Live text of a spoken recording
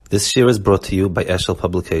This year is brought to you by Eshel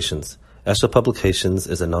Publications. Eshel Publications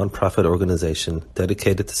is a non-profit organization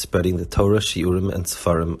dedicated to spreading the Torah, Shiurim, and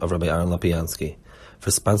Sefarim of Rabbi Aaron Lapiansky. For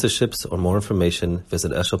sponsorships or more information,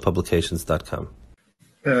 visit eshelpublications.com.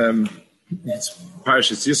 It's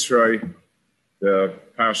Parashas Yisro, the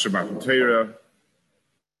Parashat Matan Torah,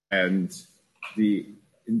 and in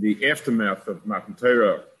the aftermath of Matan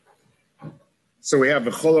Torah. So we have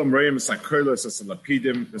the Cholam Reim, Sakolos, as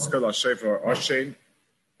Lapidim, the Skola Shefer Oshen,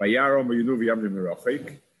 Bayaro, Mayunu, Yamdim,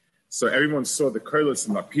 Merachik. So everyone saw the Kolos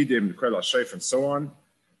and Lapidim, the Kola Shefer, and so on,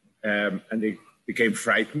 and they became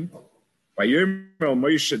frightened. So they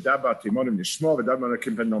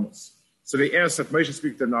asked that Moshe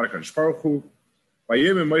speak to the Narakash Baruch Hu.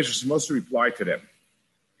 Moshe must reply to them.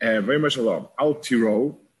 Al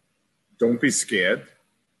tiro, don't be scared.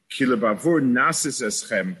 Kilabavur nasis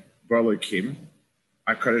eschem balokim.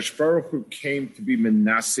 HaKadosh Baruch Hu came to be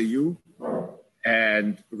menase you,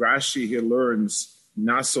 and Rashi here learns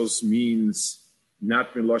nasos means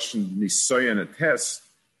not miloshen nisoyan a test,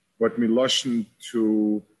 but miloshen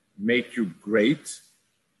to make you great,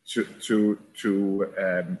 to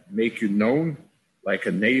make you known, like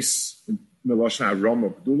a nace, miloshen arom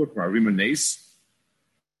of duluk, marima nace.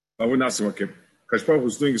 Kadosh Baruch Hu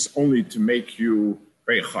was doing this only to make you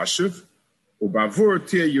very chashuv. And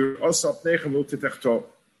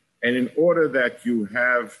in order that you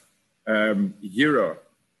have Yira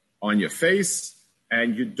on your face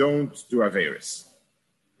and you don't do Averis.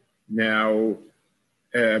 Now,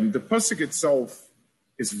 the pasuk itself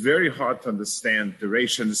is very hard to understand, the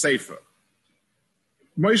Reish and the Sefer.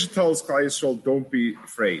 Moshe tells Klal Yisrael, don't be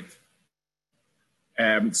afraid.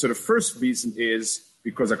 So the first reason is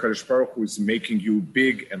because HaKadosh Baruch Hu is making you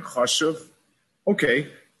big and chashuv. Okay.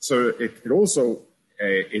 So it also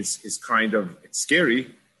is kind of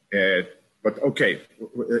scary, but okay.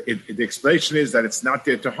 The explanation is that it's not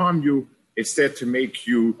there to harm you; it's there to make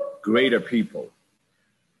you greater people.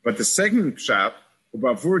 But the second pshat, in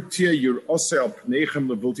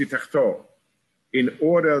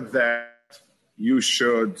order that you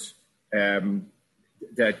should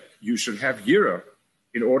have Yira,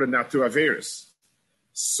 in order not to averis.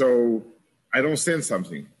 So I don't understand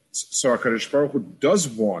something. So HaKadosh Baruch Hu does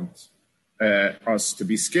want us to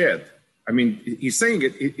be scared. I mean, he's saying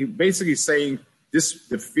he basically saying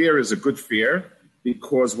the fear is a good fear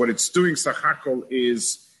because what it's doing, Sachakol,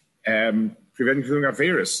 is preventing doing a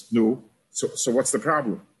virus. No, so what's the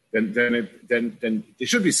problem? Then they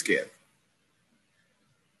should be scared.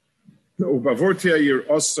 So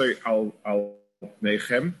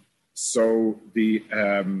the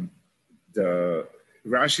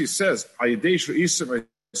Rashi says,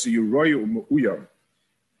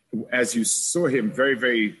 as you saw him very,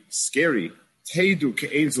 very scary,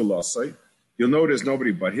 you'll know there's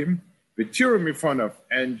nobody but him,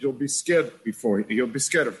 and you'll be scared you'll be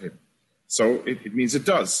scared of him. So it means it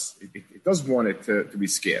does. It does want it to be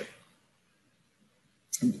scared.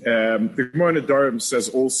 The Gemara in Nedarim says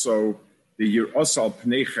also the Yiros al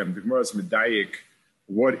Pneichem, the Gemara is Medayik,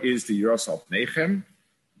 what is the Yiros al Pneichem?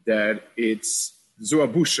 That it's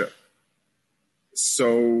Busha.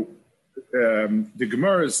 So the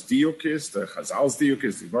Gemara's diuk is, the Chazal's diuk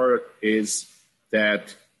is, the Gemara is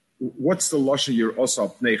that what's the lashon Yiros al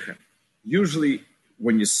Pneichem? Usually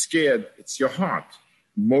when you're scared, it's your heart.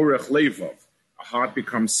 Morech levov. A heart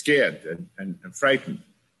becomes scared and frightened.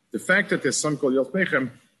 The fact that there's something called Yiros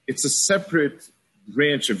Pneichem, it's a separate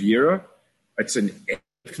branch of Yira. It's an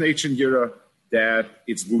Knechin Yira that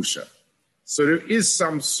it's Busha. So there is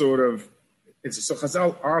some sort of, so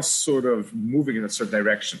Chazal are sort of moving in a certain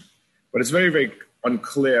direction, but it's very, very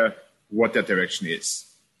unclear what that direction is.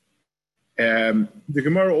 The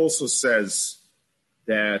Gemara also says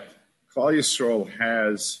that Klal Yisrael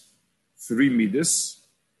has 3 midas,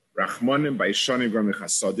 Rachmanim, Baishanim,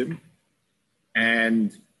 Chasadim,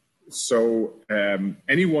 and so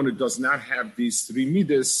anyone who does not have these 3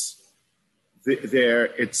 midas, we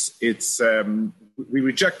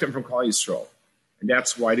reject them from Klal Yisrael. And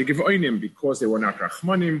that's why they give oinim, because they were not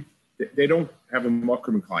rachmanim. They don't have a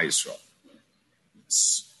makom in Klal Yisrael.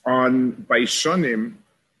 On Baishanim,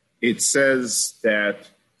 it says that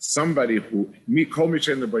somebody who kol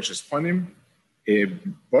mitzvah the Busha's panim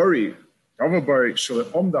bari davabari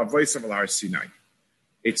shalom da voice of Har Sinai.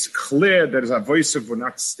 It's clear that there's a voice of we're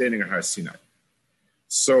not standing at Har Sinai.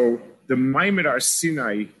 So the Maimed Har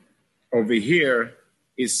Sinai over here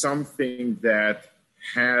is something that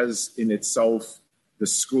has in itself the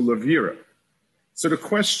school of Yira. So the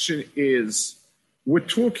question is, we're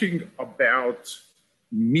talking about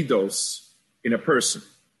midos in a person.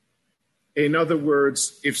 In other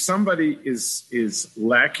words, if somebody is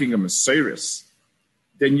lacking a Mesiris,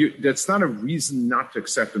 then that's not a reason not to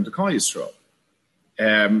accept him to call Yisro.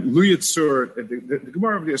 Lu Yitzur, the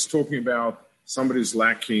Gemara over there is talking about somebody who's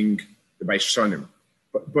lacking the Baishanim.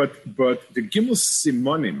 But the Gimel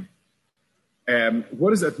Simonim,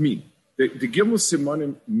 what does that mean? The Gimel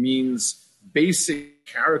Simonim means basic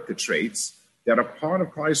character traits that are part of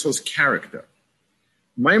Klal Yisrael's character.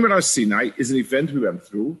 Maimer Har Sinai is an event we went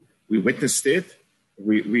through. We witnessed it.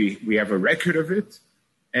 We have a record of it,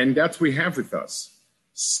 and that's what we have with us.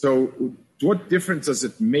 So, what difference does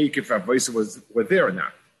it make if our voice were there or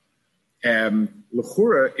not?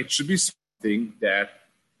 L'chura, it should be something that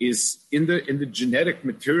is in the genetic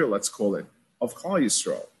material, let's call it, of Klal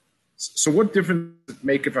Yisrael. So what difference does it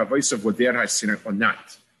make if our voice were there or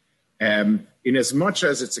not? In as much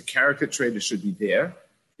as it's a character trait, it should be there.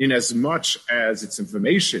 In as much as it's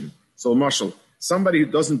information. So, Marshall, somebody who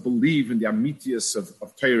doesn't believe in the amitius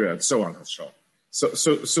of Torah and so on,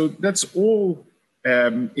 so that's all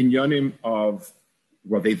inyanim of,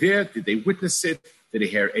 were they there? Did they witness it? Did they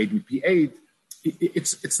hear ADP aid?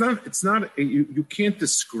 It's not. You can't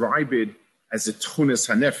describe it as a tunas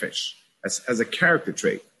hanefesh, as a character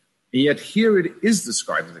trait, and yet here it is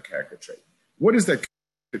described as a character trait. What is that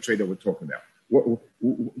character trait that we're talking about?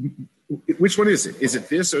 Which one is it? Is it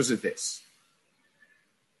this or is it this?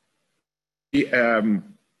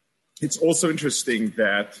 It's also interesting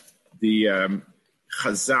that the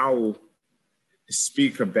Chazal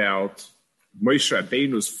speak about Moshe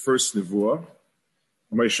Rabbeinu's first nevuah,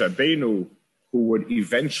 Moshe Rabbeinu, who would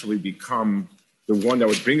eventually become the one that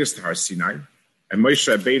would bring us to Har Sinai, and Moshe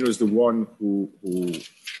Rabbeinu is the one who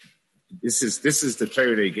this is the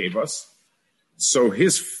Torah they gave us. So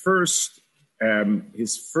his first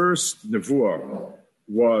nevuah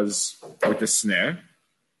was with the snare,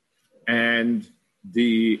 and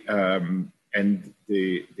the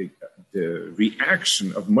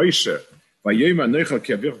reaction of Moshe, Vayoma Neichel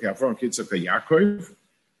Ki Avich Ki Avram Ki Yitzchak Ki Yaakov,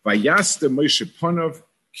 Vayaste Moshe Ponav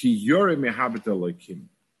Ki Yoreh Mehabet Elokim.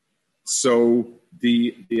 So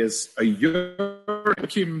there's a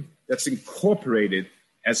Yorekim that's incorporated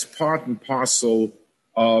as part and parcel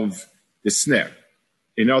of the snare.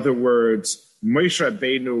 In other words, Moshe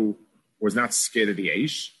Rabbeinu was not scared of the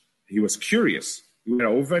Eish. He was curious. He went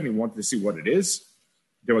over and he wanted to see what it is.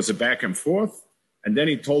 There was a back and forth. And then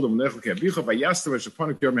he told him, so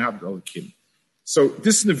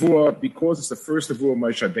this nevuah, because it's the first nevuah of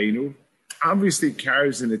Moshe Rabbeinu, obviously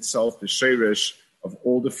carries in itself the sheresh of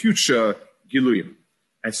all the future giluyim.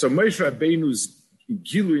 And so Moshe Rabbeinu's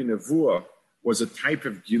gilui nevuah was a type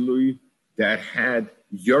of gilui that had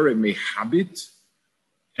yoreh mehabit,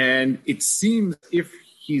 and it seems if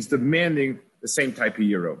he's demanding the same type of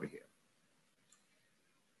year over here.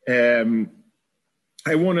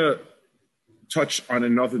 I want to touch on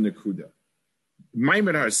another nekuda.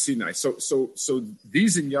 Maimer Har Sinai. So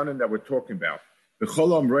these inyanim that we're talking about, the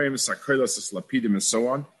cholam roim sakolas lapidim and so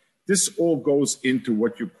on, this all goes into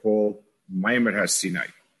what you call Maimer Har Sinai.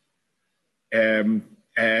 Maimer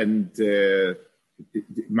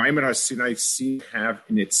Har Sinai seems to have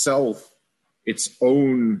in itself its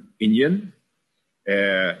own inyan.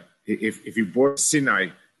 If you bought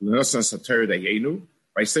Sinai, l'nosan sater dayenu,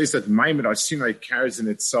 it says that Maimer Har Sinai carries in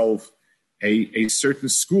itself a certain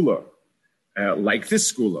skula, like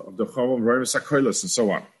this skula of the Cholam Roim Sakoilas and so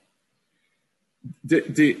on.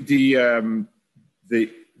 The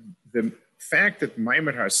fact that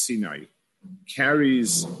Maimer Har Sinai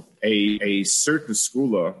carries a certain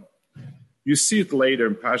skula, you see it later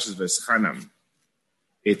in Pashas V'Eschanam.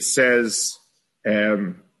 It says,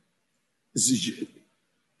 Yoim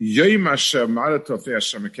Asher Marato Fe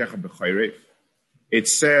Hashem Ekecha B'Chayrev. It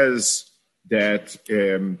says that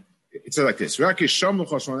it says like this: you should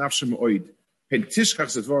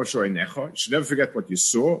never forget what you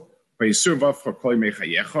saw. So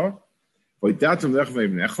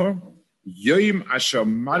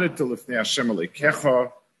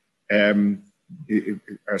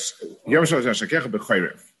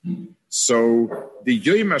the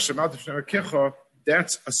Yoim Asher Marato Ekecha,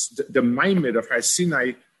 that's the Maimed of Har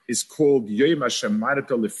Sinai is called Yoim Asher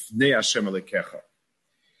Marato Lifnei Hashem Elokecha.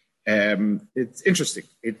 It's interesting.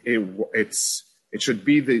 It should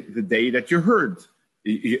be the day that you heard.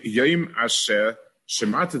 Yom Asher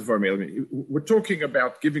Shematet Varmel. We're talking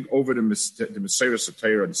about giving over the Messiah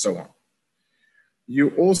Satira and so on. You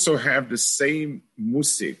also have the same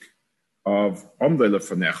musik of Omdei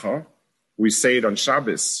Lefanecha. We say it on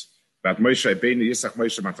Shabbos about Moshe Rabbeinu Yisach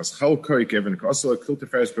Moshe Matas Chalkoi given Kosel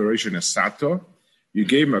Kilteferes Beroshim Esato. You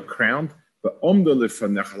gave him a crown, but Omdei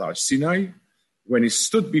Lefanecha Har Sinai, when he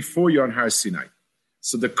stood before you on Har Sinai.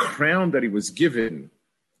 So the crown that he was given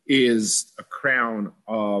is a crown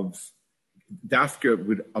of dafka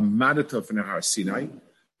with a Madata Fanecha Har Sinai.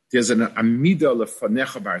 There's an Amida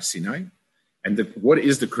Lefanecha Bar Sinai. And what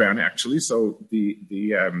is the crown actually? So the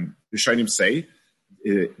Rishonim say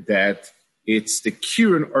that it's the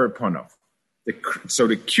Kirin Arpanov. So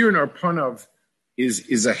the Kirin Arpanov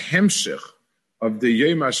is a hemshich of the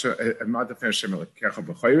Yemash Madafan Hashem Lekecha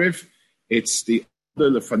B'Chayrev. It's the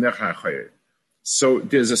Lefanecha HaChayrev. So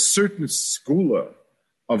there's a certain skula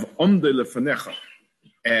of Omde Lefanecha.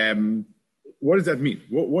 What does that mean?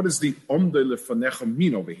 What does the Omde Lefanecha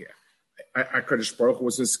mean over here? HaKadosh Baruch Hu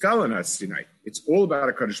was in Skalan HaSinai. It's all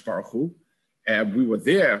about HaKadosh Baruch Hu. We were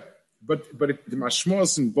there, but the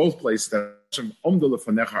mashmos in both places that Omde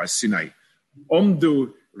Lefanecha HaSinai,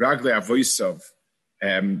 Omdu Ragle Avoisav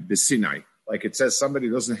B'Sinai. Like it says, somebody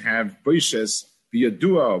doesn't have boishes,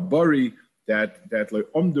 biyadua or bari, that like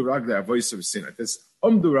Omdu Ragle Avoisav B'Sinai. This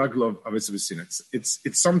Omdu Ragle Avoisav B'Sinai.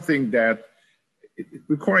 It's something that it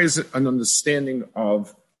requires an understanding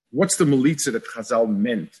of what's the melitza that Chazal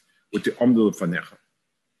meant with the Omdu Lefanecha.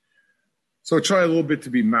 So I'll try a little bit to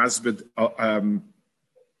be masbid.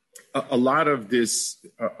 A lot of this,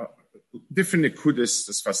 different nekudas,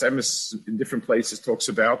 the Sfas Emes in different places talks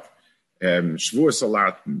about, Shavuos a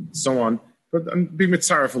lot and so on. But I'm being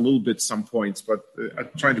mitzaref a little bit some points, but I'm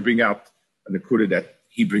trying to bring out a nekuda that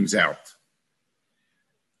he brings out.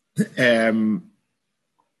 He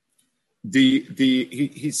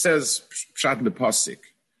says, Pshat in the Pasik,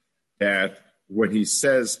 that when he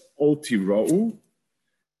says Ol Tira'u,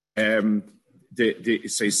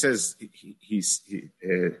 so he says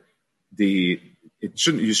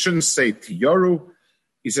you shouldn't say Tiyaru.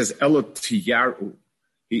 He says Elo Tiyaru.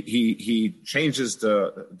 He changes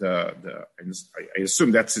the I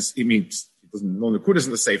assume that's his. He means he doesn't know the Kudas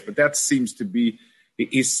in the safe, but that seems to be.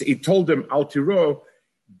 He told them Al Tiro,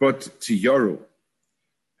 but Tiyaru.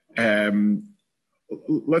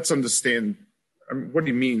 Let's understand what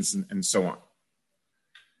he means and so on.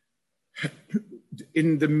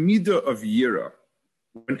 In the midah of Yira,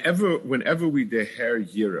 whenever we deher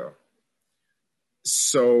Yira,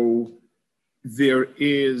 so there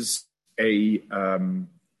is a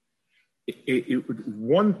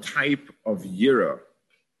one type of Yira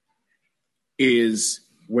is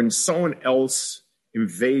when someone else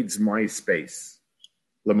invades my space.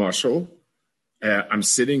 Lamashal, I'm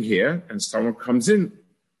sitting here and someone comes in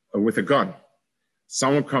with a gun.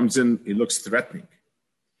 Someone comes in, he looks threatening.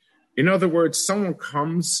 In other words, someone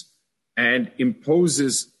comes and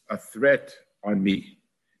imposes a threat on me.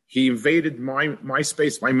 He invaded my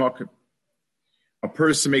space, my market. A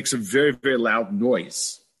person makes a very, very loud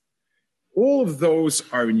noise. All of those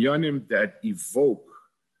are inyanim that evoke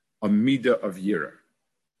a midah of Yira.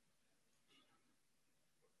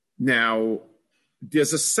 Now,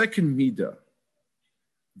 there's a second midah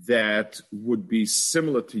that would be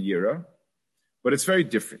similar to Yira, but it's very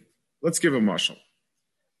different. Let's give a mashal.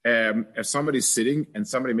 If somebody's sitting and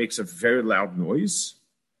somebody makes a very loud noise,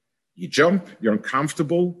 you jump, you're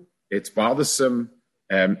uncomfortable, it's bothersome,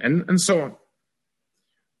 and so on.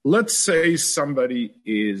 Let's say somebody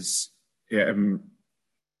is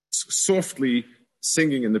softly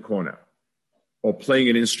singing in the corner or playing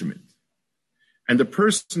an instrument, and the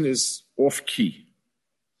person is off key.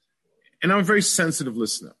 And I'm a very sensitive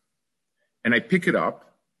listener, and I pick it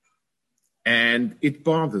up, and it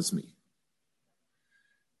bothers me.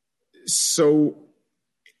 So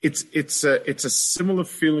it's a similar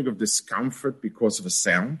feeling of discomfort because of a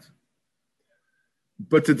sound,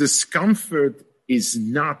 but the discomfort is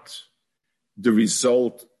not the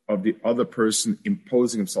result of the other person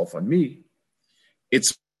imposing himself on me.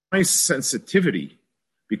 It's my sensitivity,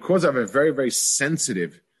 because I have a very, very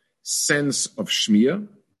sensitive sense of shmiyah.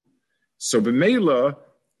 So b'meila,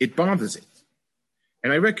 it bothers it,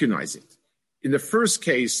 and I recognize it. In the first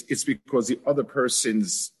case, it's because the other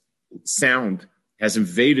person's sound has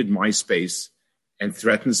invaded my space and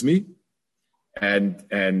threatens me, and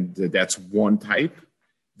that's one type.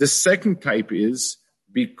 The second type is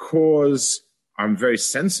because I'm very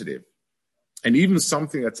sensitive, and even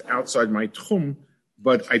something that's outside my tchum,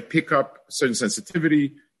 but I pick up a certain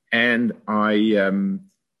sensitivity, and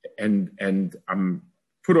I'm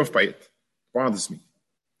put off by it. It bothers me.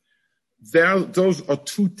 Those are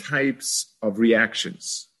two types of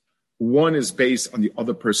reactions. One is based on the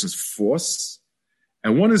other person's force,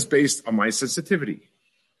 and one is based on my sensitivity.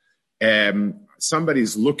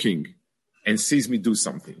 Somebody's looking and sees me do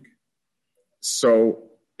something. So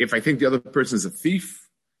if I think the other person is a thief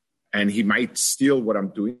and he might steal what I'm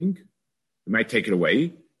doing, he might take it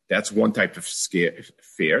away, that's one type of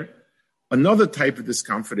fear. Another type of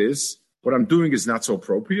discomfort is what I'm doing is not so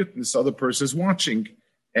appropriate, and this other person is watching,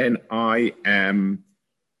 and I am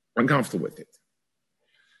uncomfortable with it.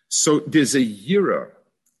 So there's a Yira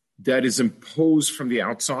that is imposed from the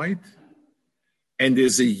outside, and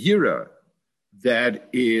there's a Yira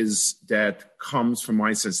that comes from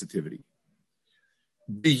my sensitivity.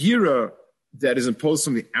 The Yira that is imposed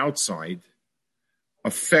from the outside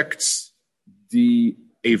affects the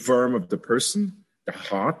averm of the person, the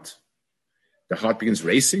heart. The heart begins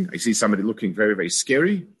racing. I see somebody looking very, very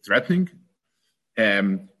scary, threatening.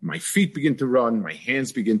 My feet begin to run. My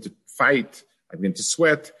hands begin to fight. I begin to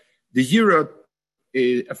sweat. The Yira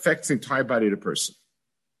affects the entire body of the person.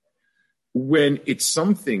 When it's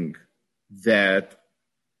something that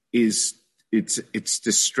it's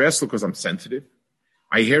distressful because I'm sensitive,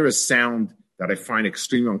 I hear a sound that I find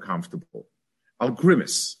extremely uncomfortable, I'll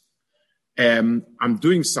grimace. I'm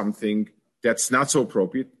doing something that's not so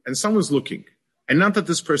appropriate, and someone's looking. And not that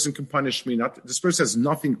this person can punish me, this person has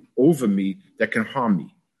nothing over me that can harm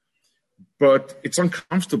me. But it's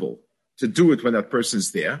uncomfortable to do it when that person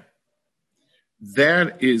is there.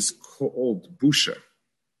 That is called Busha.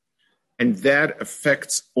 And that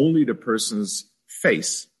affects only the person's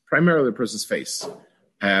face, primarily the person's face.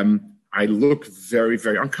 I look very,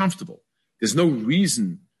 very uncomfortable. There's no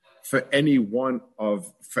reason for any one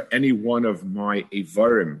of my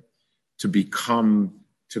avarim to become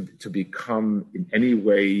in any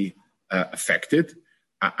way affected.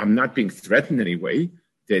 I'm not being threatened in any way.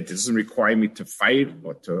 That doesn't require me to fight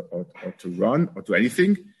or to run or do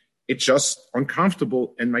anything. It's just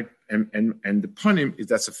uncomfortable, and the panim is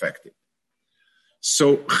that's affected.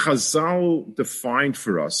 So Chazal defined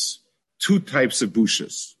for us two types of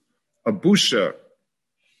bushas. A busha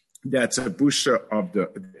that's a busha of the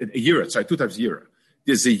Yira. Sorry, two types of Yira.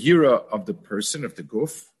 There's a Yira of the person, of the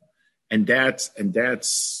guf, and that's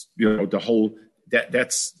that's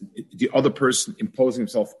the other person imposing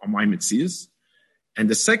himself on my mitzias. And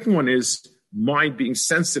the second one is my being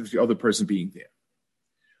sensitive to the other person being there.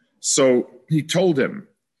 So he told him,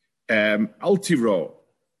 Altiro,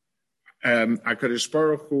 HaKadosh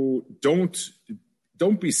Baruch Hu,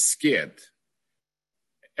 don't be scared.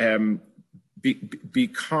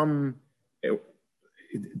 Become,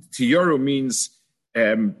 Tiyoru means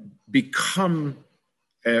become,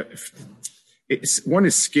 one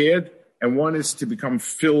is scared and one is to become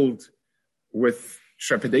filled with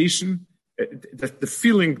trepidation, the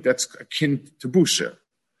feeling that's akin to Busha.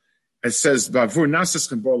 It says, so we'll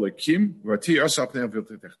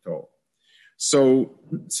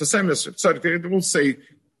say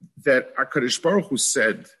that HaKadosh Baruch Hu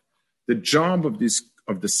said the job of the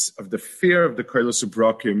fear of the Koilos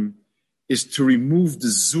Ubrakim is to remove the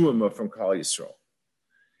Zuama from Klal Yisrael.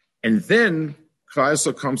 And then Klal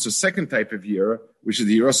Yisrael comes to the second type of Yira, which is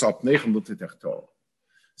the Yiras al Pneichem L'Titechto.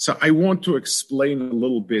 So I want to explain a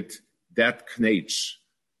little bit that knech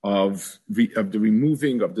of the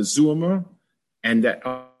removing of the Zuama, and that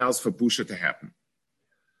allows for Busha to happen.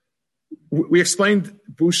 We explained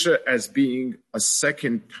Busha as being a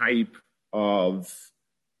second type of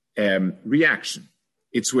reaction.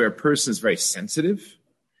 It's where a person is very sensitive,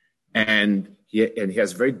 and he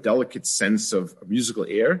has a very delicate sense of musical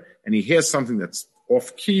air, and he hears something that's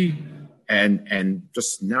off key and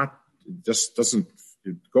just doesn't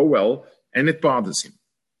go well, and it bothers him.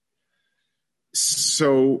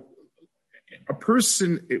 So a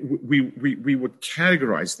person, we would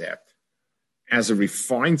categorize that as a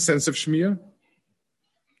refined sense of Shmiya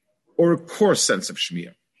or a coarse sense of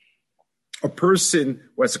Shmiya. A person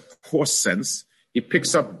who has a coarse sense, he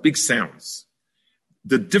picks up big sounds.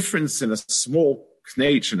 The difference in a small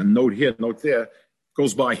knech and a note here, note there,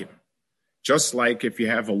 goes by him. Just like if you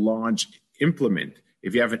have a large implement,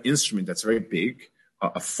 if you have an instrument that's very big,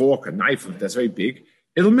 a fork, a knife that's very big,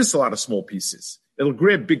 it'll miss a lot of small pieces. It'll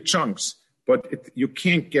grab big chunks, but you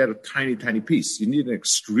can't get a tiny, tiny piece. You need an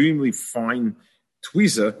extremely fine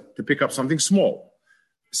tweezer to pick up something small.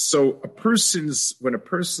 So when a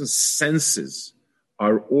person's senses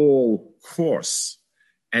are all coarse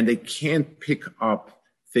and they can't pick up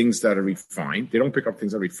things that are refined, they don't pick up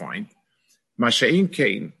things that are refined. Masha'in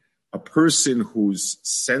Kain, a person whose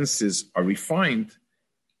senses are refined,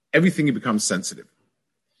 everything he becomes sensitive.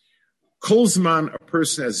 Kolzman, a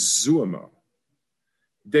person has zuama,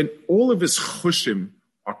 then all of his chushim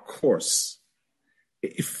are coarse.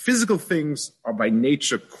 If physical things are by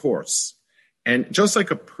nature coarse, and just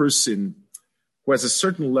like a person who has a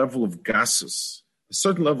certain level of gasus, a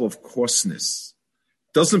certain level of coarseness,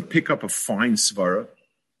 doesn't pick up a fine svara,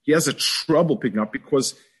 he has a trouble picking up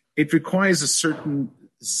because it requires a certain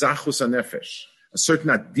zachus hanefesh, a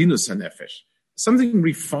certain adinus hanefesh, something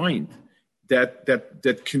refined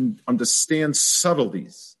that can understand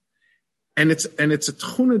subtleties. And it's a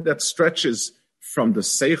tchuna that stretches from the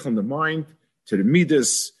seichel, the mind, to the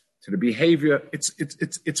midas, to the behavior.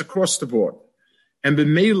 It's across the board. And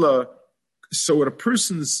b'meila, so a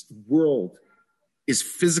person's world is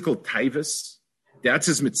physical taivas, that's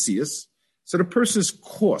his mitzias. So the person's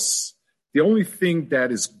coarse. The only thing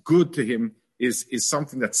that is good to him is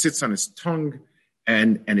something that sits on his tongue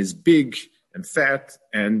and is big and fat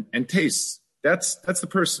and tastes. That's the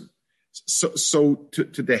person. So to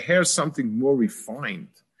deher something more refined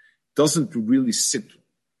doesn't really sit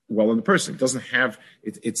well in the person. It doesn't have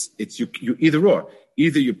it's you either or.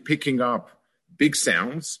 Either you're picking up big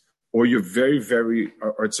sounds, or you're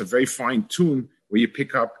or it's a very fine tune where you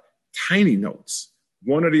pick up tiny notes,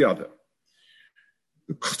 one or the other.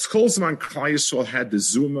 The Kolzman Klal Yisrael had the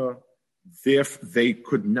Zuma, therefore they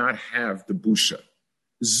could not have the Busha.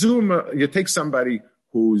 Zuma, you take somebody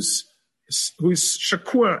who's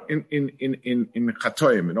shakua in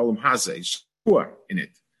Chatoim, in Olam Hazeh, shakua in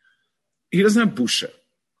it. He doesn't have Busha.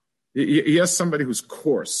 He has somebody who's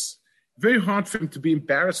coarse. Very hard for him to be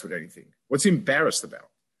embarrassed with anything. What's he embarrassed about?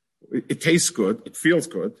 It tastes good. It feels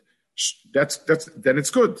good. Then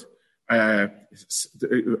it's good.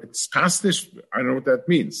 It's pasnish. I don't know what that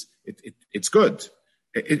means. It's good.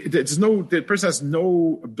 The person has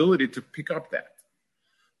no ability to pick up that.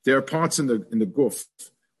 There are parts in the guf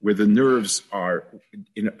where the nerves are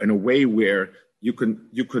in a way where you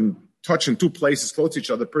can touch in two places close to each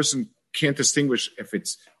other. The person can't distinguish if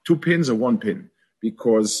it's 2 pins or 1 pin,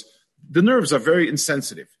 because the nerves are very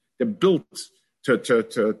insensitive. They're built to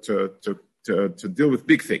deal with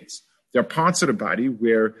big things. There are parts of the body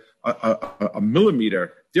where a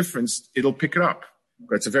millimeter difference, it'll pick it up.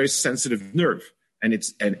 It's a very sensitive nerve, and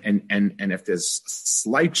if there's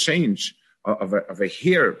slight change of a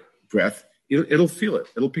hair breath, it'll feel it.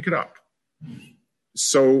 It'll pick it up.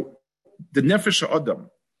 So the nefesh adam,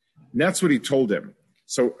 that's what he told them.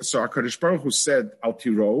 So HaKadosh Baruch Hu said, Al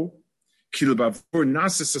tiro, kil bavur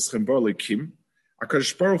nasis eschem bar lekim.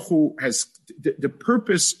 HaKadosh Baruch Hu has, the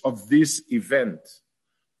purpose of this event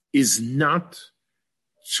is not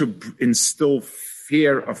to instill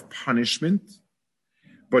fear of punishment,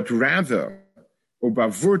 but rather, the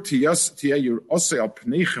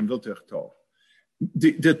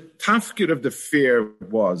tafkid of the fear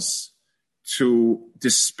was to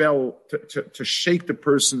dispel, to shake the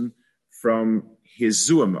person from his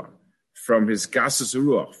zuama, from his gasas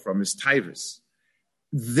ruach, from his taivas.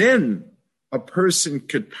 Then a person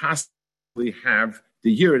could possibly have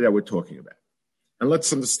the Yira that we're talking about. And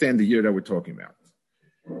let's understand the Yira that we're talking about.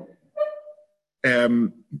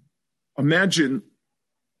 Imagine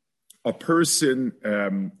a person,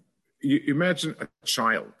 imagine a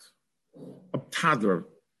child, a toddler.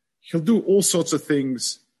 He'll do all sorts of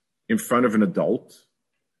things in front of an adult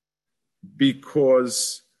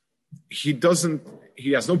because he has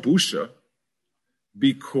no busha,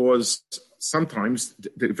 because sometimes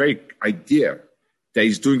the very idea that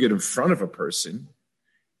he's doing it in front of a person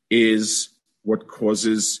is what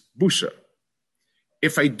causes busha.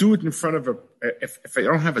 If I do it in front of if I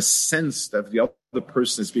don't have a sense that the other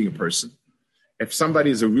person is being a person, if somebody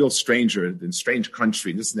is a real stranger in a strange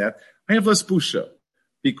country, this and that, I have less busha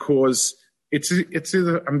because it's I'm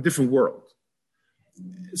in a different world.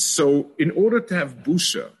 So in order to have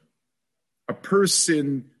busha, a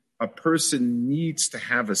person needs to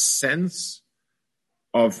have a sense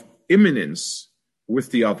of imminence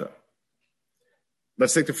with the other.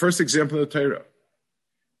 Let's take the first example of the Torah.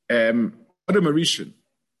 Adam Arishan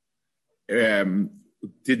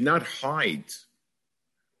did not hide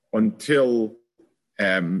until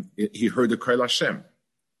he heard the Kol Hashem,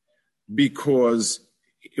 because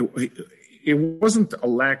it wasn't a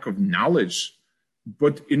lack of knowledge,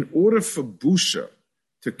 but in order for Busha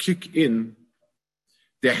to kick in,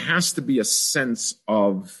 there has to be a sense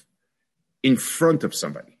of in front of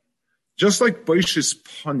somebody. Just like Boish's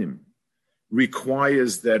Panim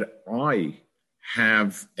requires that I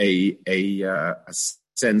have a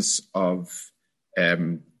sense of a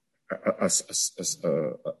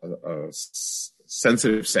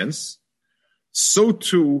sensitive sense, so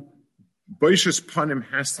too Boish's Panim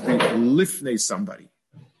has to be lifnei somebody.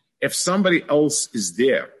 If somebody else is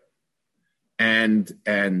there, and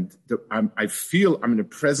I feel I'm in the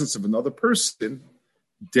presence of another person,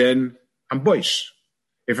 then I'm boish.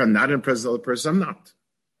 If I'm not in the presence of another person, I'm not.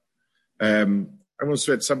 I once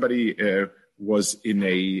read somebody was in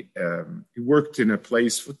he worked in a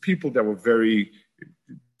place with people that were very,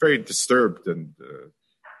 very disturbed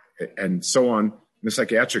and so on, in a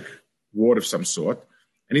psychiatric ward of some sort.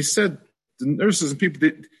 And he said the nurses and people,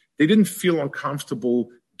 they didn't feel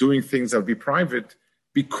uncomfortable doing things that would be private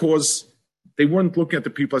because they weren't looking at the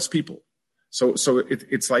people as people. So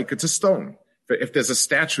it's like it's a stone. If If there's a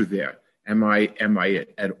statue there, am I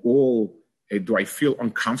at all, do I feel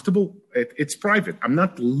uncomfortable? It's private. I'm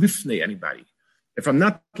not lifnei anybody. If I'm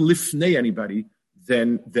not lifnei anybody,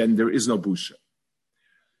 then there is no busha.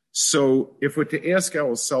 So if we're to ask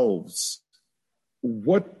ourselves,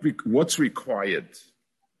 what's required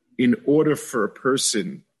in order for a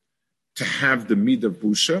person to have the mid of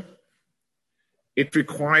busha, it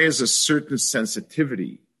requires a certain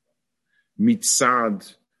sensitivity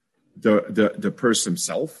mitzad the person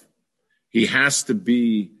himself. He has to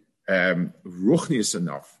be ruchnius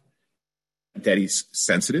enough that he's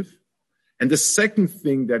sensitive. And the second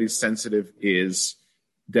thing that is sensitive is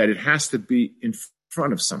that it has to be in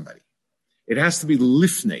front of somebody. It has to be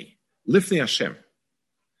lifnei Hashem.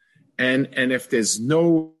 And if there's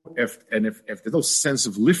no sense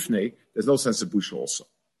of lifnei, there's no sense of busha also.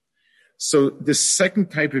 So the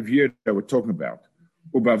second type of year that we're talking about,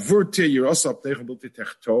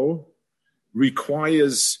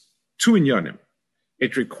 requires two inyanim.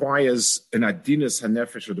 It requires an adinus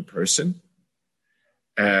hanefesh of the person.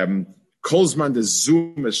 Kolzman the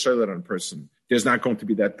zoom is shayler on a person. There's not going to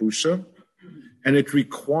be that busha, and it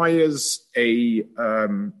requires a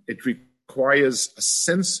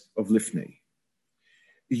sense of lifnei.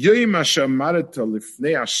 Yoyim asher marata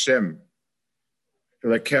lifnei Hashem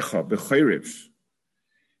lekecha b'chayriv.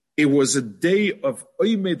 It was a day of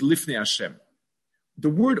oimed lifnei Hashem. The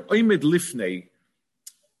word oimed lifnei,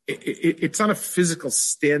 it's not a physical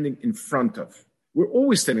standing in front of. We're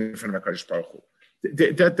always standing in front of HaKadosh Baruch Hu.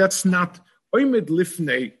 That's not, oimed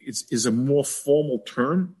lifnei is a more formal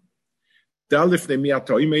term. Da lifnei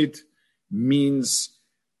mi'ata oimed means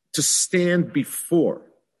to stand before.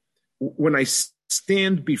 When I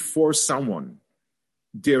stand before someone,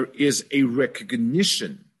 there is a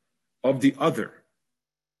recognition of the other.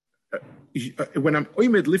 When I'm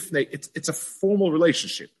oimed lifnei, it's a formal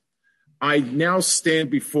relationship. I now stand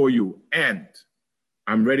before you, and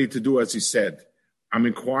I'm ready to do as he said. I'm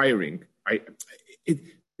inquiring. Oimed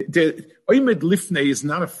lifnei is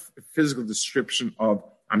not a physical description of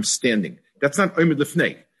I'm standing. That's not oimed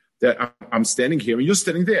lifnei. That I'm standing here and you're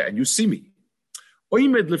standing there and you see me.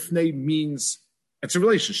 Oimed lifnei means it's a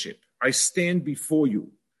relationship. I stand before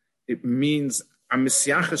you. It means I'm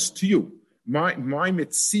misyachas to you. My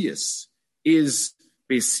mitzias is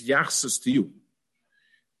misyachas to you.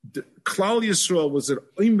 The Klal Yisrael was an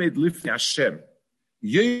oimed lifnei Hashem.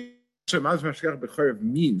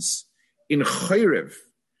 Means in Chayrev,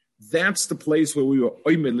 that's the place where we were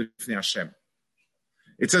oimed lifnei Hashem.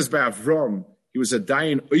 It says by Avram, he was a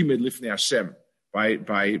dayan oimed lifnei Hashem by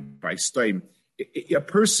Stoim. A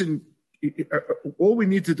person, all we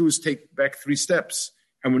need to do is take back 3 steps,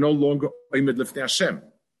 and we're no longer oimed lifnei Hashem.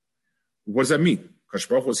 What does that mean? Kadosh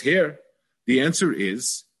Baruch Hu was here. The answer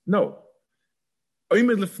is no.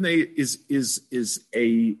 Oimed lifnei is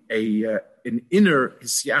an inner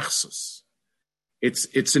hisyachsus.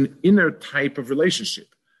 It's an inner type of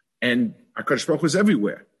relationship, and HaKadosh Baruch Hu is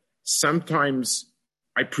everywhere. Sometimes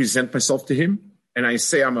I present myself to him and I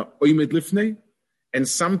say I'm a oimed lifnei, and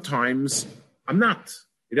sometimes I'm not.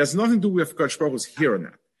 It has nothing to do with HaKadosh Baruch Hu is here or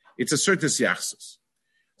not. It's a certain hisyachsus.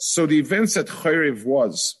 So the events at Chayrev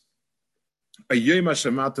was a yom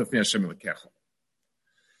hashamat of Hashem lekecha.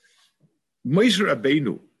 Moshe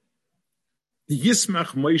Rabbeinu,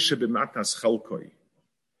 Yismach Moshe b'matnas chalkoi,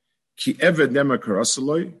 ki eved nema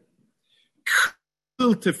karasaloi,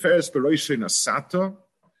 k'il teferes b'roishay nasato,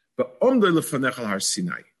 b'omdoi lefanech Har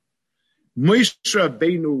Sinai. Moshe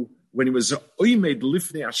Rabbeinu, when he was oimed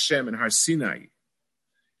lifnei Hashem in Har Sinai,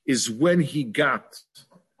 is when he got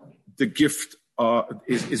the gift.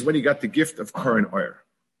 Is when he got the gift of Koren Oyer.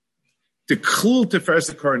 The k'il teferes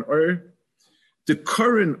the Koren Oyer, the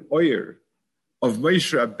Koren Oyer of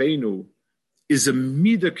Moshe Rabbeinu is a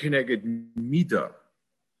midah keneged midah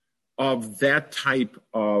of that type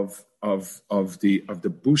of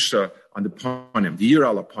the busha on the panim, the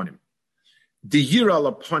Yira upon him. The Yira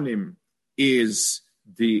upon him is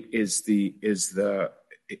the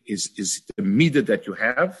midah that you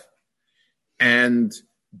have, and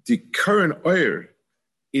the current oyer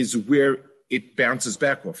is where it bounces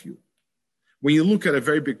back off you. When you look at a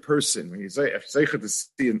very big person, when you say to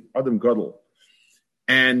see an Adam Gadol,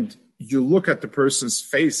 and you look at the person's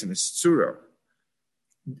face and his tzura,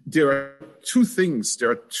 there are 2 things.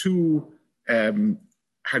 There are 2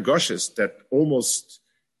 hagoshes that almost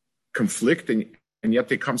conflict, and yet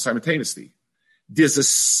they come simultaneously. There's a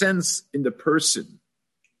sense in the person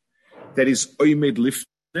that is oimed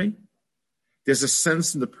lifnei. There's a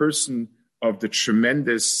sense in the person of the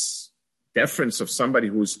tremendous deference of somebody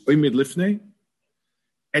who is oimed lifnei,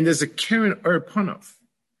 and there's a keren or panov.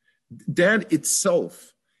 That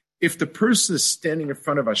itself if the person is standing in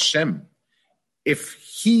front of Hashem, if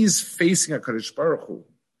he's facing HaKadosh Baruch Hu,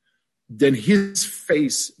 then his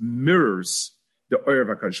face mirrors the Oyer of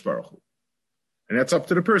HaKadosh Baruch Hu. And that's up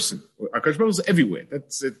to the person. HaKadosh Baruch Hu is everywhere.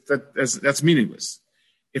 That's meaningless.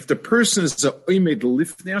 If the person is a Oimed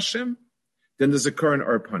Lifnei Hashem, then there's a current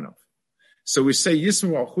Or Panav. So we say,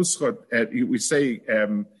 Yisro al Chuschot, we say,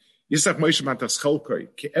 Yisach Moshe Matach Chelkoi,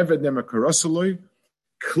 Ki Eved Nema Karasaloi,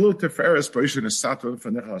 Klil Teferes B'Yishon Esatov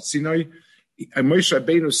V'Nech HaSinai, and Moshe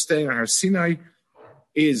Rabbeinu staying on Har Sinai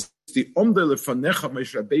is the Omdele V'Nech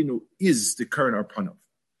Moshe Rabbeinu is the current Or Panav.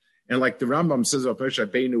 And like the Rambam says of Moshe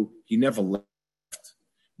Rabbeinu, he never left.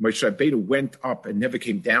 Moshe Rabbeinu went up and never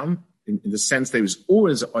came down, in the sense that he was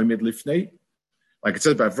always Oimed Lifnei. Like it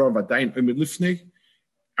says by Avraham Vadayin Oimed Lifnei.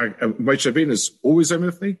 Moshe Rabbeinu is always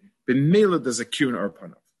Oimed Lifnei. B'Meila there's a Kiyun Or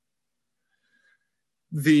Panav.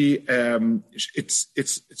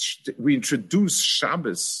 We introduce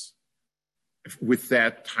Shabbos with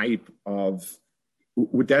that type of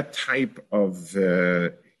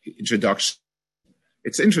introduction.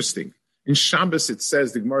 It's interesting. In Shabbos, it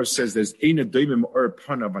says, the Gemara says, there's Eina Doimim Or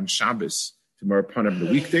Panav on Shabbos to Or Panav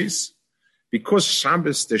the weekdays. Because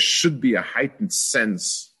Shabbos, there should be a heightened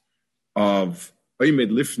sense of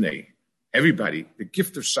Oimed Lifnei. Everybody, the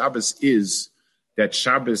gift of Shabbos is that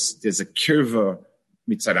Shabbos, there's a kirva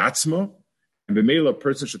mitzaratzmo, and b'meila a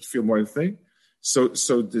person should feel more thing. So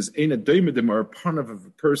there's Eina Doimim Or Panav of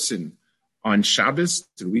a person on Shabbos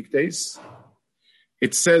to the weekdays.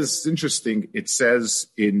 It says, it's interesting, it says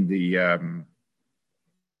in the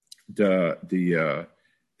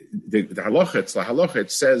halacha,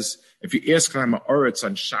 it says, if you ask him Oretz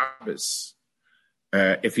on Shabbos,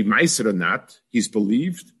 if he meiser or not, he's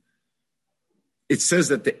believed. It says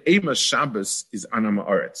that the Ema Shabbos is Anam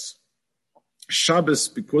Oretz. Shabbos,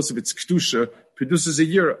 because of its Kedusha, produces a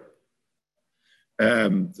Yira.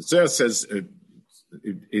 The Zohar says,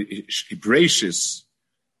 Ibrashis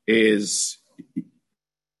is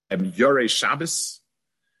Yorei Shabbos.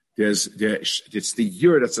 It's the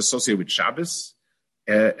year that's associated with Shabbos.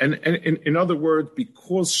 And in other words,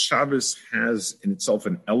 because Shabbos has in itself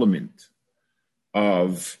an element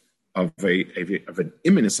of an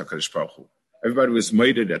imminence of HaKadosh Baruch Hu. Everybody was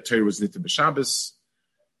made that Torah was Nitah b'Shabbos.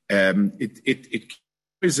 It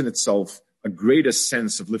carries in itself a greater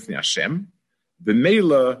sense of Lifnei Hashem. The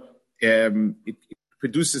Mela, it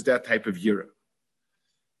produces that type of Yira.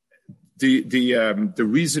 The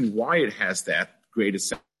reason why it has that greater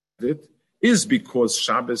sense of it is because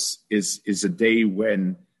Shabbos is a day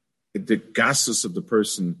when the gasus of the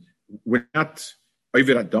person, we're not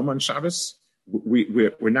Oived Adam on Shabbos,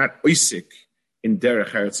 we're not Oisik in Derech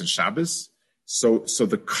Eretz and Shabbos, so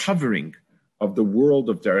the covering of the world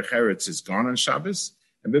of Derech Eretz is gone on Shabbos,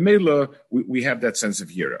 and b'meila we have that sense of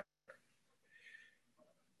Yira.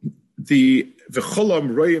 The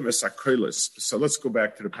V'cholam royim es hakolos. So let's go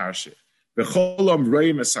back to the parasha. V'cholam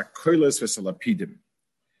royim es hakolos v'salapidim.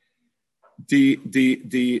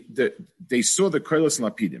 They saw the kolos and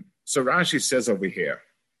lapidim. So Rashi says over here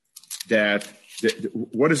that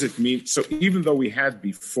what does it mean? So even though we had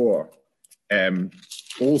before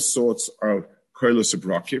all sorts of kolos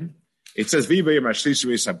abrakim, it says v'yivayim ashlish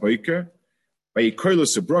v'yisaboyker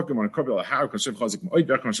v'yikolos abrakim on kabel ahar konsev chazik ma'od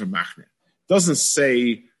v'konsev machne. Doesn't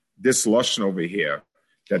say this lashon over here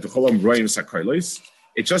that the cholam royim sakolos.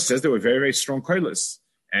 It just says they were very, very strong kolos,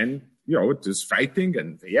 and it was fighting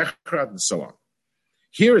and v'yechrat and so on.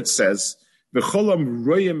 Here it says the cholam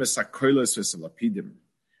royim sakolos v'salapidim.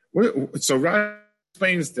 So Rashi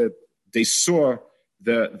explains that they saw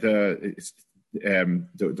the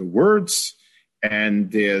words,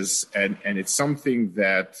 and it's something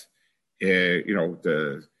that we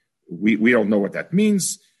don't know what that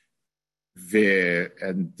means.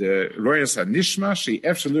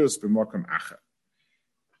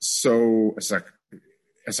 So as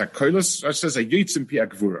a kolos, it says a yitzim pi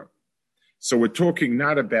agvura. So we're talking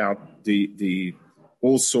not about the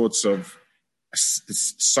all sorts of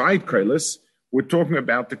side kolos. We're talking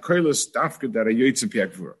about the kolos dafka that are yitzim pi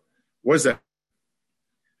agvura. What is that?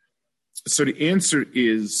 So the answer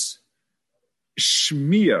is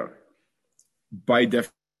shmiyah, by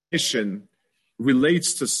definition,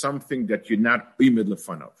 relates to something that you're not imid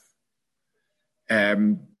lefan of.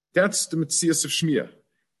 That's the metzias of shmiyah.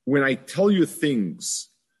 When I tell you things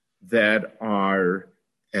that are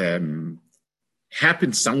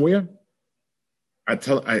happen somewhere,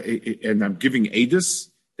 and I'm giving edus,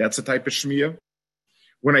 that's a type of shmiyah.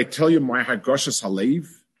 When I tell you my hagashas halev,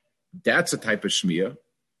 that's a type of shmiyah.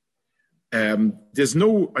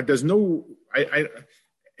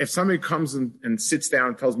 If somebody comes and sits down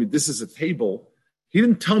and tells me this is a table, he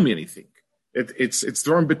didn't tell me anything. It's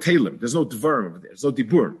dvarim betelim. There's no dvarim over there. There's no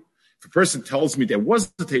diburim. If a person tells me there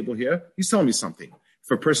was a table here, he's telling me something.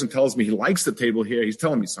 If a person tells me he likes the table here, he's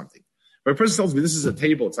telling me something. But a person tells me this is a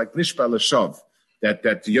table, it's like nishba l'shav, that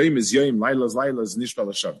yoim is yoim, laila is nishba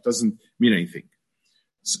l'shav. Doesn't mean anything.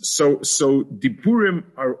 So diburim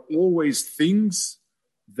are always things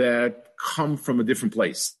that come from a different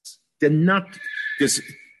place. They're not this.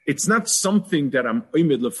 It's not something that I'm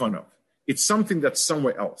oimid lefanov. It's something that's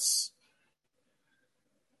somewhere else.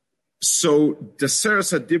 So the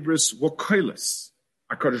Seres HaDibros were koiles.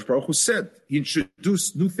 HaKadosh Baruch Hu said, he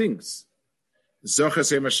introduced new things.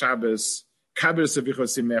 Zoches Yom HaShabbos, Kaber Sevicho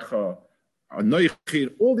Simecha,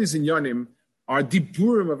 Anoichir, all these inyanim are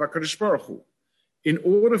diburim of HaKadosh Baruch Hu. In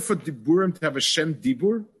order for diburim to have a Shem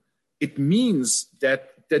dibur, it means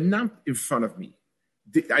that they're not in front of me.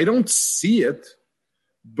 I don't see it,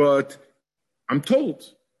 but I'm told.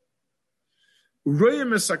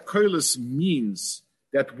 Royem es HaKoiles means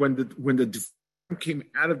that when the diburim came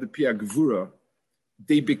out of the Pia Gevura,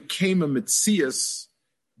 they became a metzias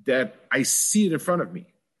that I see it in front of me.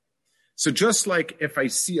 So just like if I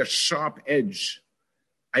see a sharp edge,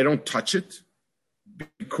 I don't touch it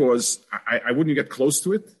because I wouldn't get close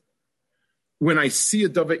to it. When I see a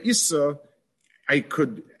Dava Issa, I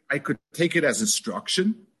could take it as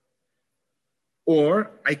instruction,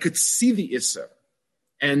 or I could see the Issa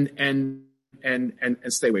and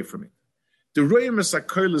stay away from it. The Royem es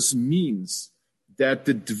HaKoiles means that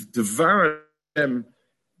the Dvarim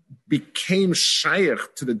became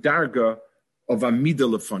shaykh to the darga of Amida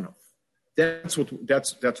Lefonov. That's what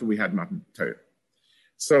we had Matan Torah.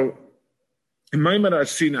 So in Maimon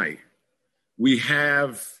Sinai, we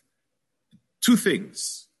have two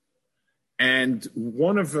things, and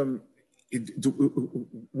one of them,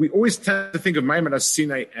 we always tend to think of Maimon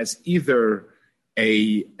Sinai as either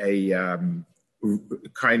a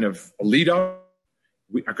kind of a leader.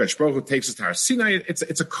 HaKadosh Baruch Hu takes us to Har Sinai.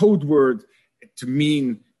 It's a code word to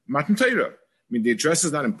mean Matan Torah. I mean, the address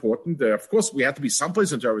is not important. Of course, we had to be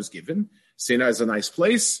someplace and Torah was given. Sinai is a nice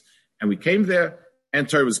place, and we came there, and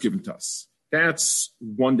Torah was given to us. That's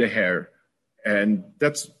one deher, and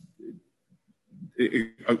that's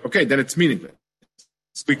okay. Then it's meaningless.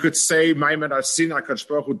 We could say Maimon Har Sinai, HaKadosh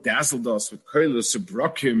Baruch Hu dazzled us with koilus,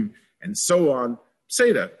 brokim, and so on.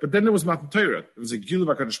 Say that, but then there was Matan Torah. It was a gil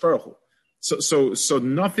of HaKadosh Baruch Hu. So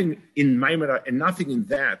nothing in Maimon and nothing in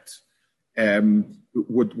that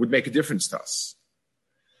would make a difference to us.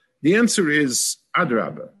 The answer is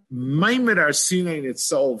Adrabah. Maimon Har Sinai in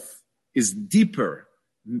itself is deeper,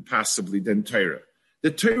 possibly, than Torah.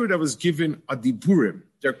 The Torah that was given are diburim,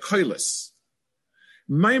 they're koiles.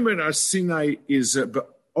 Maimon Har Sinai is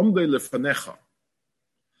omdei lefanecha.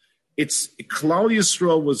 It's Klal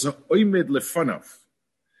Yisrael was oimed lefanav.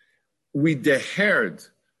 We deheard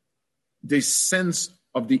the sense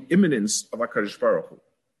of the imminence of HaKadosh Baruch Hu.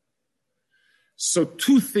 So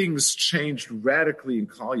two things changed radically in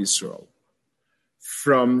Klal Yisrael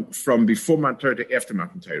from before Matan Torah to after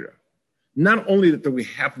Matan Torah. Not only that we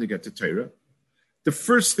happen to get to Torah, the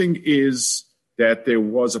first thing is that there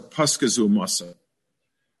was a paskazu masa.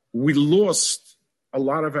 We lost a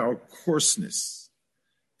lot of our coarseness,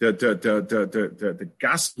 the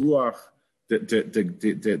gas ruach,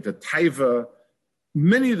 the taiva,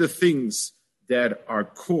 many of the things that are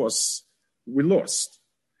coarse, we lost.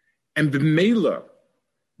 And b'meila,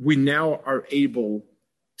 we now are able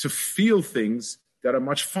to feel things that are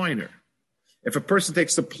much finer. If a person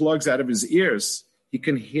takes the plugs out of his ears, he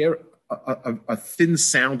can hear a thin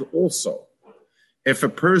sound also. If a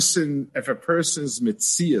person's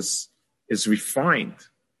mitzias is refined,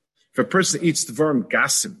 if a person eats the dvarim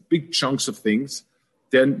gasim, big chunks of things,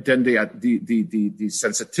 then the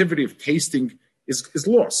sensitivity of tasting is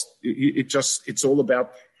lost. It's all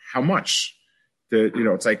about how much.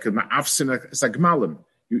 It's like ma'afsin, it's like malim.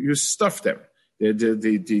 You stuff them.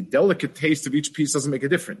 The delicate taste of each piece doesn't make a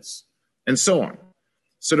difference, and so on.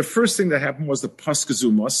 So the first thing that happened was the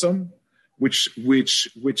paskazu masam, which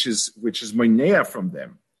is moinea from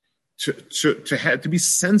them to be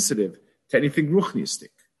sensitive to anything ruchnistic.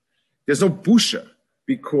 There's no busha,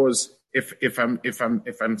 because if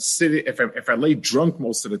I lay drunk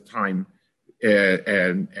most of the time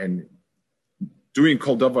and doing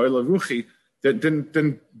kol davar ela ruchi,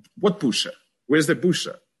 then what busha? Where's the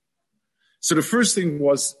busha? So the first thing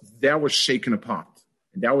was that was shaken apart,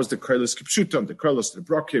 and that was the koilos kipshuton, the koilos the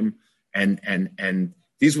brokim, and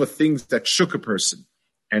these were things that shook a person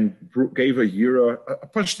and gave a Yira, a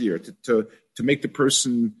punch to Yira, to make the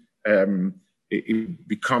person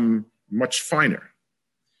become much finer.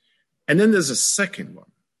 And then there's a second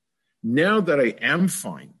one. Now that I am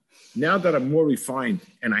fine, now that I'm more refined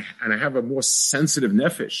and I have a more sensitive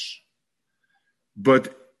nefesh,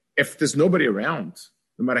 but if there's nobody around,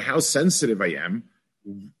 no matter how sensitive I am,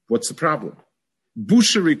 what's the problem?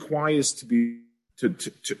 Busha requires to be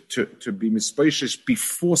mispaicious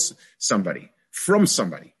before somebody, from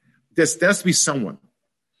somebody. There has to be someone.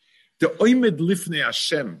 The oimed lifnei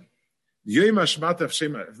Hashem, yoyim hashmat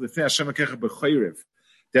Hashem lifnei Hashem akecha b'choyrev,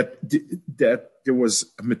 that there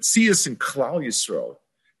was a metzias in Klal Yisrael,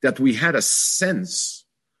 that we had a sense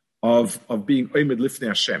of being oimed lifnei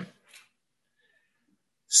Hashem.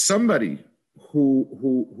 Somebody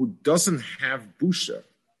who doesn't have Busha,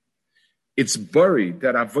 it's buried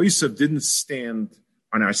that our voice didn't stand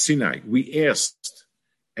on our Sinai. We asked,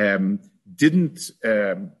 but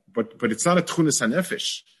it's not a tchunas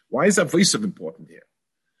hanefesh. Why is our voice important here?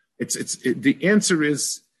 The answer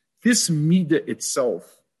is this midah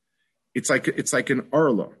itself. It's like an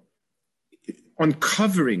arla,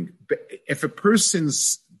 uncovering. If a person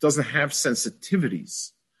doesn't have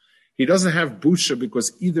sensitivities, he doesn't have busha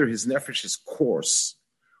because either his nefesh is coarse,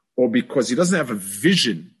 or because he doesn't have a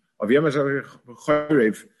vision of Yom,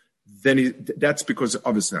 then that's because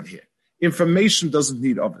of is not here. Information doesn't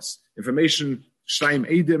need others. Information, Shnaim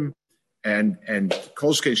Edim, and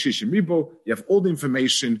Kolshke Shishim Ribo, you have all the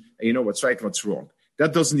information and you know what's right and what's wrong.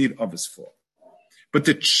 That doesn't need others for. But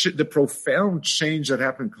the profound change that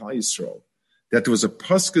happened in Klal Yisrael, that there was a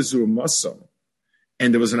Paska Zur Masam,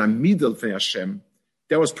 and there was an Amidal for Hashem,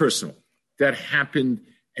 that was personal. That happened,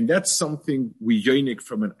 and that's something we yonik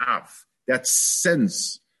from an Av. That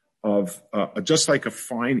sense of just like a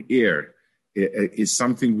fine air is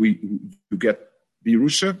something you get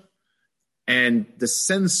birusha, and the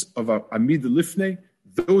sense of a midah lifnei.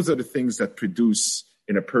 Those are the things that produce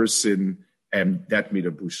in a person and that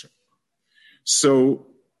midah busha. So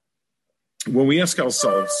when we ask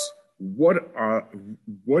ourselves, what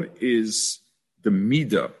is the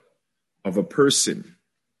midah of a person?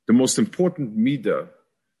 The most important midah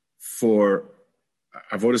for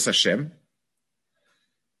avodas Hashem.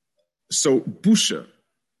 So Busha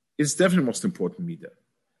is definitely the most important midah,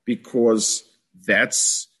 because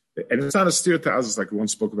that's, and it's not a steer to Azaz like we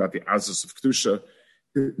once spoke about the Azaz of Kedusha.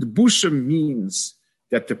 The Busha means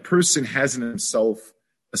that the person has in himself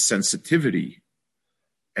a sensitivity,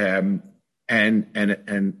 and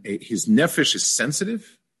his nefesh is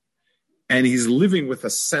sensitive, and he's living with a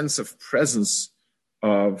sense of presence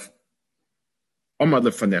of Amad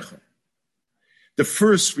Lefanecha. The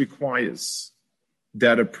first requires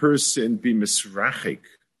that a person be misrachik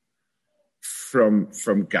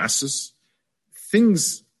from gases,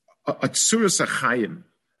 things, a tzuras achayim,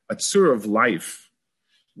 a tzur of life,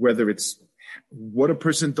 whether it's what a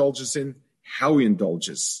person indulges in, how he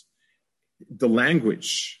indulges, the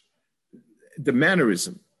language, the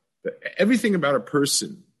mannerism, everything about a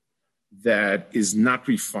person that is not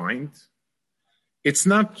refined. It's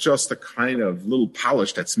not just a kind of little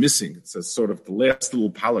polish that's missing. It's a sort of the last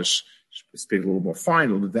little polish. It's a little more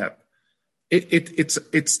fine, a little that.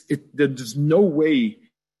 There's no way,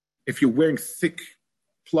 if you're wearing thick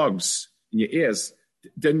plugs in your ears,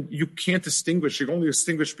 then you can't distinguish. You can only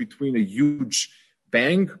distinguish between a huge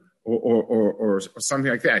bang or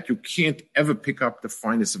something like that. You can't ever pick up the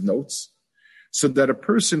finest of notes. So that a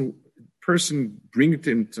person brings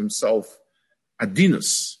into himself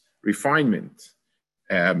adinus, refinement,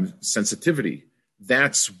 sensitivity.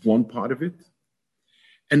 That's one part of it.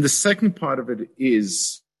 And the second part of it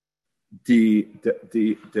is the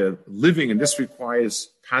living, and this requires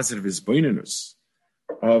positive isboinenus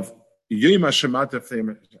of Yom Hashemat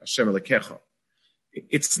Hashem Elekecha.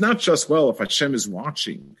 It's not just, well, if Hashem is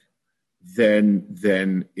watching,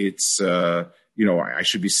 then it's I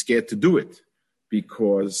should be scared to do it,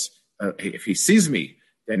 because if he sees me,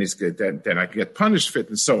 then he's good. Then I can get punished for it,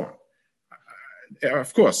 and so on.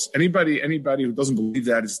 Of course, anybody who doesn't believe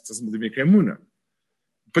that doesn't believe in Emunah.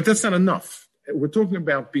 But that's not enough. We're talking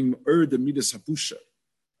about being the midas habusha.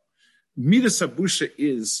 Midas habusha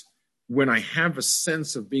is when I have a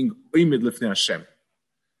sense of being oimid lifnei Hashem.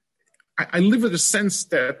 I live with a sense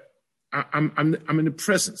that I'm in the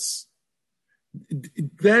presence.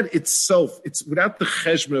 That itself, it's without the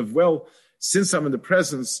cheshbon of, well, since I'm in the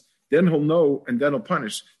presence, then he'll know and then he'll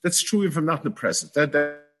punish. That's true if I'm not in the presence. I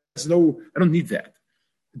don't need that.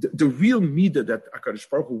 The real midah that HaKadosh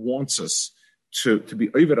Baruch Hu wants us to be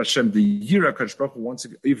Oved Hashem, the Yira HaKadosh Baruch Hu wants to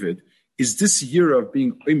be Oved, is this Yira of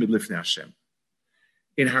being Oimid Lifnei Hashem.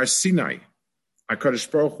 In Har Sinai, HaKadosh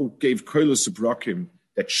Baruch Hu gave koilos ubrakim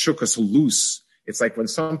that shook us loose. It's like when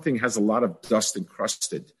something has a lot of dust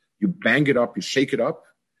encrusted, you bang it up, you shake it up,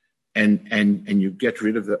 and you get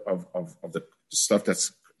rid of the stuff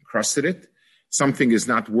that's encrusted it. something is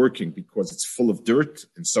not working because it's full of dirt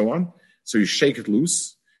and so on. So you shake it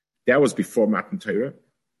loose. That was before Matan Torah.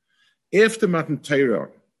 After Matan Torah,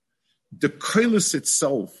 the koilus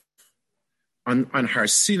itself, on Har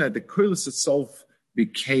Sinai, the koilus itself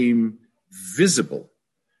became visible.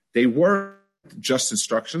 They weren't just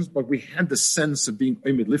instructions, but we had the sense of being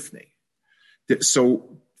oimid lifnei.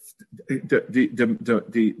 So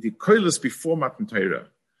the koilus before Matan Torah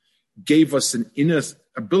gave us an inner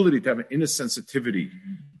ability to have an inner sensitivity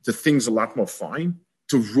to things a lot more fine,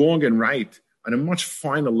 to wrong and right on a much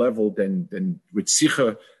finer level than with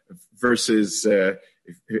Sicha versus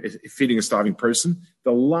feeding a starving person.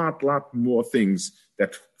 There are a lot more things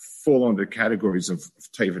that fall under the categories of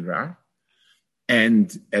Tov and Ra.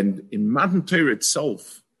 And in Matan Torah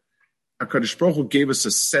itself, HaKadosh Baruch Hu gave us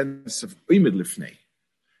a sense of Oimid Lifnei.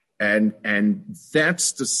 And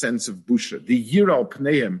that's the sense of Busha. The Yira al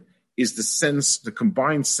Pneim is the sense, the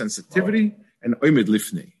combined sensitivity and Oimid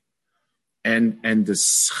Lifnei. And the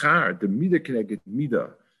schar, the midah keneged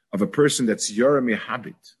midah of a person that's Yira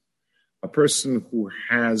mehabit, a person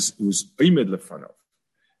who's Oimid Lefanov.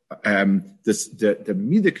 The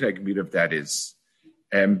midah keneged midah of that is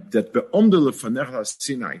that be'omda lefanecha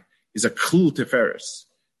Sinai is a klul teferes.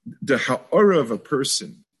 The ha'ara of a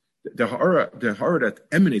person, the ha'ara that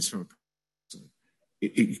emanates from a person,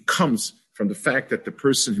 it comes from the fact that the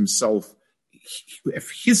person himself,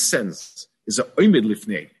 if his sense is a oimid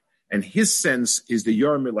lifnei, and his sense is the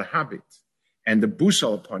yarmil habit, and the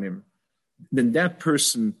bushal upon him, then that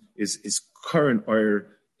person is current or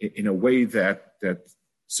in a way that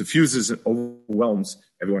suffuses and overwhelms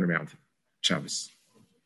everyone around him. Shabbos.